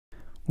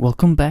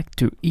Welcome back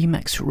to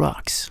Emacs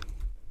Rocks.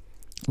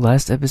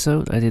 Last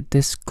episode I did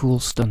this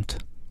cool stunt.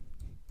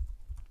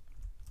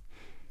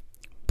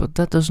 But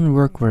that doesn't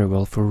work very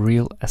well for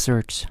real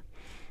asserts.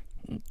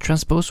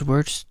 Transpose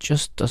words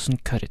just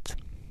doesn't cut it.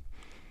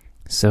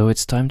 So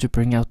it's time to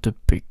bring out the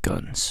big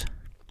guns.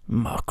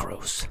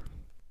 Macros.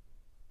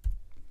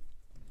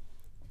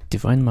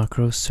 Define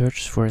macros,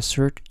 search for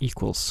assert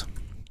equals.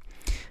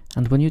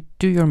 And when you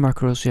do your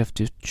macros you have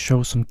to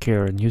show some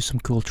care and use some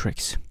cool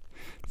tricks.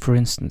 For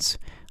instance,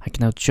 I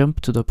can now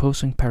jump to the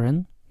opposing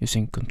paren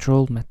using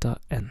Ctrl Meta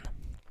N.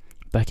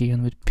 Back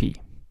again with P.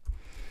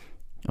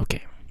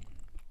 Okay.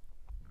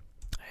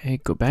 I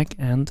go back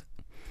and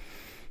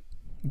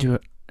do a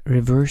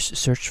reverse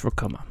search for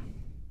comma.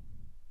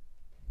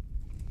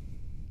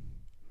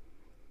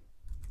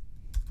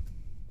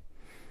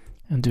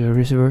 And do a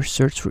reverse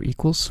search for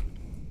equals.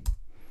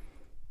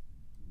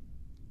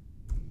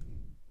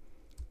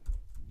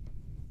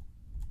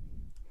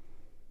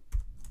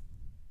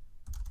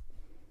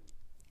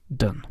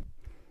 Done.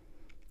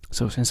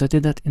 So since I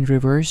did that in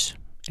reverse,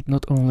 it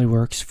not only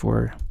works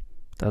for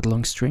that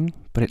long string,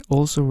 but it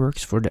also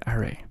works for the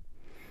array.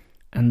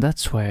 And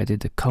that's why I did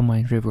the comma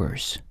in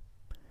reverse.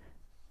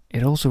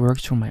 It also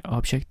works for my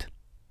object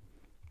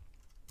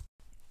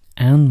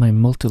and my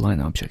multi-line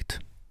object.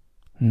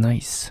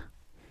 Nice.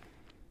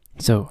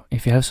 So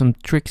if you have some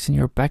tricks in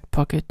your back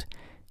pocket,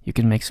 you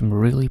can make some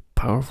really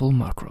powerful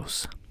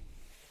macros.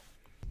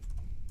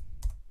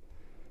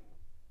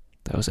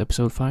 That was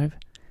episode 5.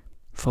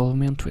 Follow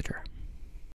me on Twitter.